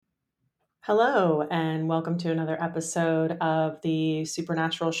Hello, and welcome to another episode of the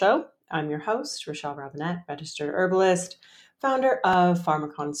Supernatural Show. I'm your host, Rochelle Robinette, registered herbalist, founder of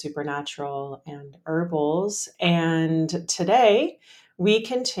Pharmacon Supernatural and Herbals. And today we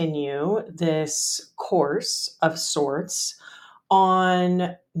continue this course of sorts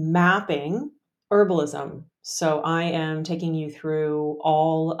on mapping herbalism. So I am taking you through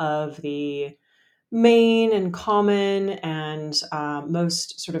all of the main and common and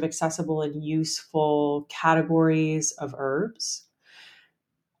most sort of accessible and useful categories of herbs.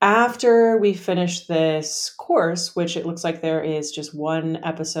 After we finish this course, which it looks like there is just one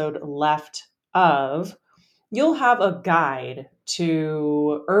episode left of, you'll have a guide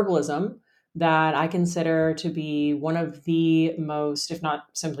to herbalism that I consider to be one of the most, if not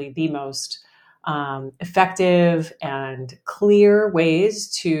simply the most, effective and clear ways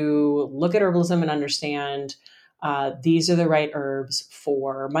to look at herbalism and understand these are the right herbs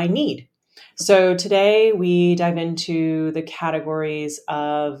for my need. So today we dive into the categories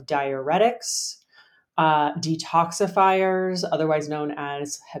of diuretics, detoxifiers, otherwise known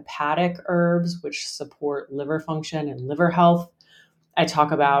as hepatic herbs, which support liver function and liver health. I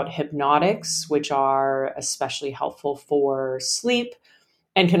talk about hypnotics, which are especially helpful for sleep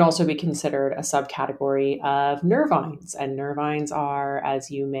and can also be considered a subcategory of nervines. And nervines are, as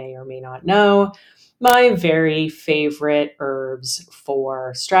you may or may not know, my very favorite herbs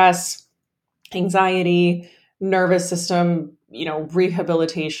for stress, anxiety, nervous system,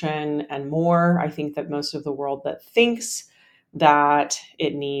 rehabilitation, and more. I think that most of the world that thinks that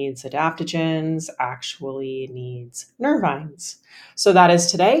it needs adaptogens actually needs nervines. So that is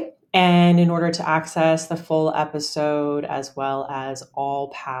today. And in order to access the full episode, as well as all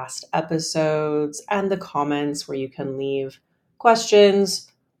past episodes and the comments where you can leave questions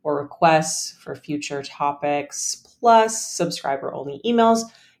or requests for future topics, plus subscriber only emails,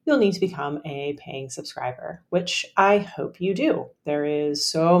 you'll need to become a paying subscriber, which I hope you do. There is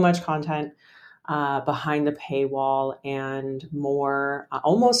so much content behind the paywall and more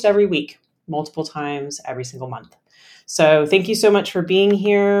almost every week, multiple times every single month. So thank you so much for being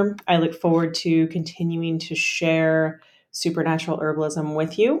here. I look forward to continuing to share supernatural herbalism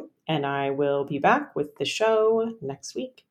with you, and I will be back with the show next week.